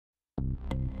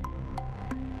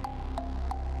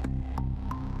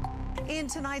In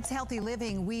tonight's Healthy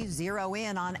Living, we zero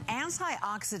in on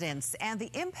antioxidants and the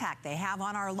impact they have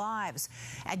on our lives.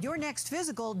 At your next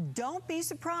physical, don't be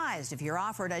surprised if you're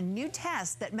offered a new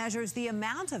test that measures the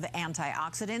amount of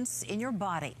antioxidants in your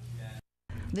body.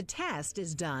 The test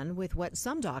is done with what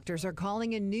some doctors are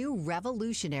calling a new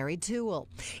revolutionary tool.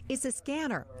 It's a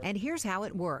scanner, and here's how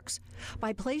it works.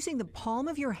 By placing the palm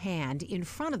of your hand in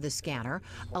front of the scanner,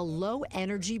 a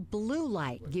low-energy blue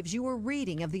light gives you a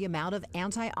reading of the amount of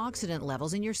antioxidant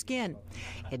levels in your skin.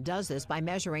 It does this by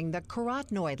measuring the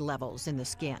carotenoid levels in the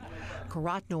skin.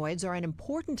 Carotenoids are an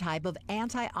important type of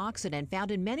antioxidant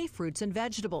found in many fruits and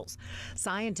vegetables.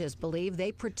 Scientists believe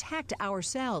they protect our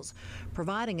cells,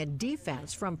 providing a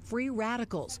defense from free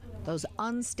radicals, those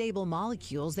unstable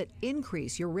molecules that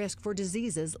increase your risk for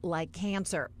diseases like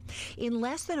cancer. In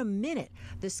less than a minute,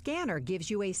 the scanner gives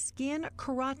you a skin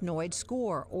carotenoid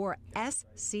score, or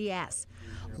SCS.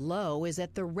 Low is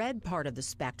at the red part of the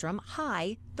spectrum,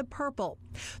 high the purple.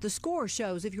 The score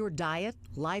shows if your diet,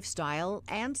 lifestyle,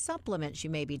 and supplements you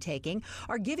may be taking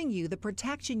are giving you the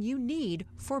protection you need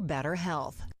for better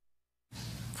health.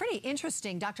 Pretty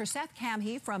interesting. Dr. Seth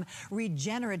Kamhi from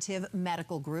Regenerative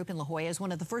Medical Group in La Jolla is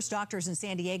one of the first doctors in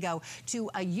San Diego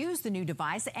to use the new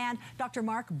device. And Dr.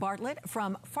 Mark Bartlett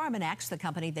from Pharmanex, the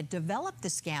company that developed the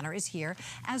scanner, is here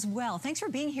as well. Thanks for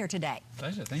being here today.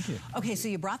 Pleasure. Thank you. Okay, so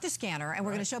you brought the scanner, and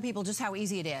we're going to show people just how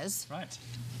easy it is. Right.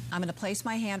 I'm going to place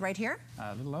my hand right here.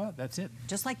 A little lower, that's it.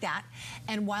 Just like that.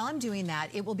 And while I'm doing that,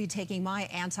 it will be taking my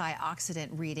antioxidant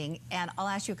reading, and I'll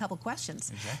ask you a couple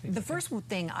questions. Exactly. The first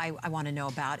thing I want to know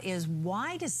about is,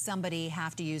 why does somebody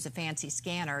have to use a fancy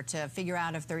scanner to figure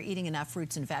out if they're eating enough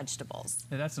fruits and vegetables?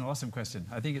 Yeah, that's an awesome question.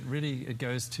 I think it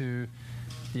goes to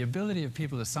the ability of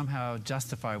people to somehow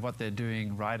justify what they're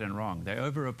doing right and wrong. They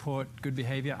over-report good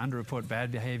behavior, under-report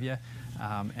bad behavior.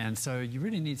 And so you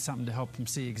really need something to help them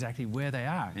see exactly where they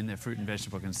are in their fruit and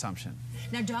vegetable consumption.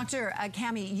 Now, Dr.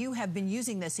 Kamhi, you have been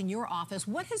using this in your office.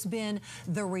 What has been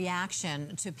the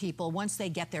reaction to people once they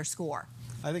get their score?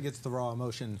 I think it's the raw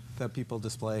emotion that people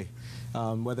display.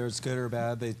 Whether it's good or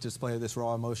bad, they display this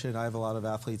raw emotion. I have a lot of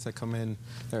athletes that come in,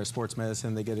 they're sports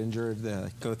medicine, they get injured, they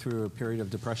go through a period of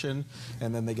depression,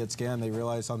 and then they get scanned, they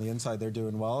realize on the inside they're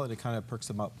doing well, and it kind of perks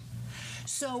them up.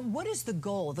 So what is the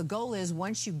goal? The goal is,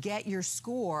 once you get your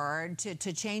score, to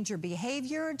change your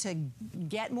behavior, to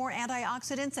get more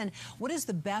antioxidants, and what is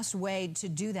the best way to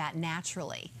do that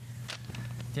naturally?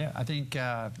 Yeah, I think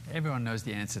everyone knows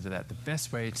the answer to that. The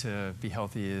best way to be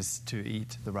healthy is to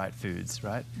eat the right foods,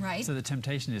 right? Right. So the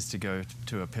temptation is to go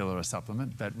to a pill or a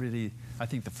supplement, but really I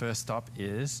think the first stop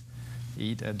is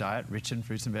eat a diet rich in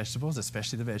fruits and vegetables,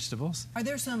 especially the vegetables. Are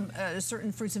there some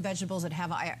certain fruits and vegetables that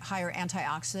have higher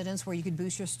antioxidants where you could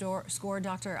boost your score,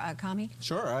 Dr. Kamhi?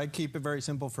 Sure, I keep it very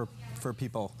simple for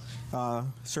people.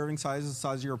 Serving size is the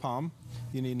size of your palm.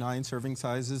 You need 9 serving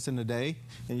sizes in a day,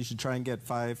 and you should try and get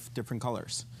 5 different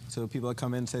colors. So people that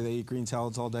come in and say they eat green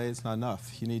salads all day, it's not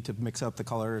enough. You need to mix up the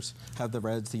colors, have the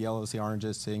reds, the yellows, the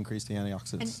oranges to increase the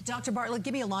antioxidants. And Dr. Bartlett,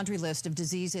 give me a laundry list of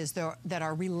diseases that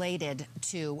are related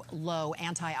to low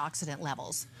antioxidant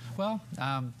levels. Well,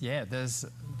 yeah,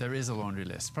 there is a laundry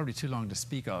list, probably too long to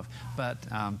speak of, but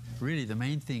really the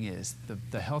main thing is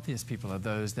the healthiest people are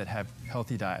those that have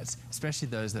healthy diets, especially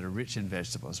those that are rich in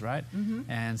vegetables, right? Mm-hmm.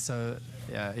 And so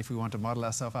if we want to model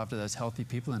ourselves after those healthy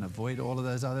people and avoid all of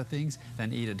those other things,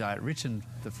 then eat a diet rich in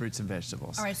the fruits and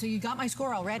vegetables. All right, so you got my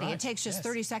score already. Right. It takes just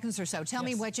 30 seconds or so. Tell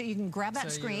me what you can grab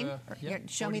that screen. Yep,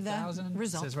 show me the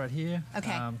result. It says right here.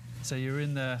 Okay. So you're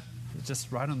in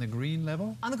just right on the green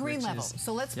level. On the green level.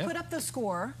 So let's put up the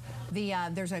score.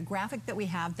 There's a graphic that we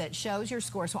have that shows your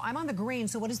score. So I'm on the green,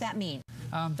 so what does that mean?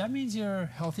 That means you're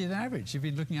healthier than average. You've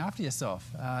been looking after yourself.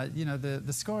 You know,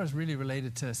 the score is really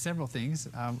related to several things.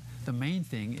 The main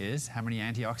thing is how many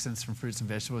antioxidants from fruits and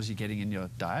vegetables you're getting in your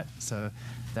diet. So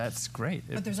that's great.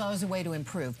 But there's always a way to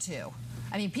improve, too.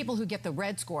 I mean, people who get the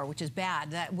red score, which is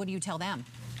bad, what do you tell them?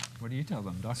 What do you tell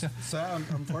them, doctor? So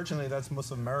unfortunately, that's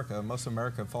most of America. Most of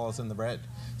America falls in the red.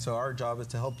 So our job is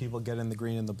to help people get in the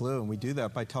green and the blue, and we do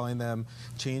that by telling them,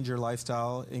 change your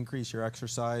lifestyle, increase your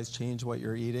exercise, change what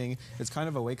you're eating. It's kind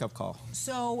of a wake-up call.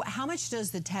 So how much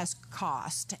does the test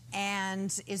cost,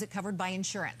 and is it covered by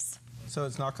insurance? So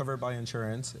it's not covered by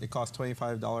insurance. It costs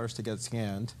 $25 to get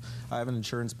scanned. I have an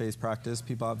insurance-based practice.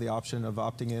 People have the option of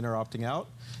opting in or opting out.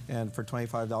 And for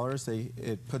 $25,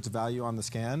 it puts value on the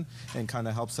scan and kind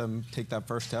of helps them take that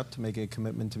first step to make a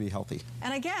commitment to be healthy.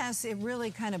 And I guess it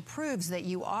really kind of proves that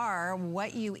you are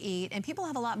what you eat, and people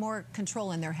have a lot more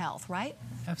control in their health, right?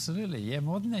 Absolutely, yeah,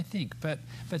 more than they think. But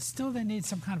still they need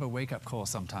some kind of a wake-up call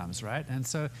sometimes, right? And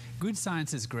so good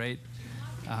science is great.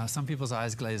 Some people's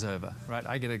eyes glaze over, right?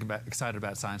 I get excited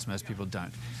about science, most people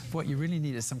don't. What you really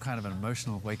need is some kind of an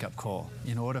emotional wake-up call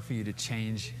in order for you to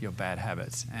change your bad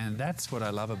habits. And that's what I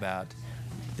love about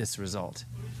this result,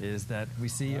 is that we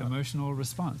see emotional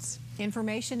response.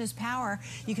 Information is power.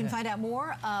 You can find out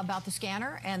more about the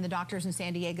scanner and the doctors in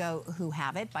San Diego who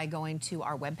have it by going to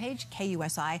our webpage,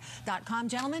 KUSI.com.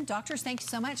 Gentlemen, doctors, thank you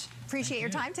so much. Appreciate your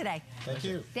time today. Thank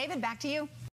you. David, back to you.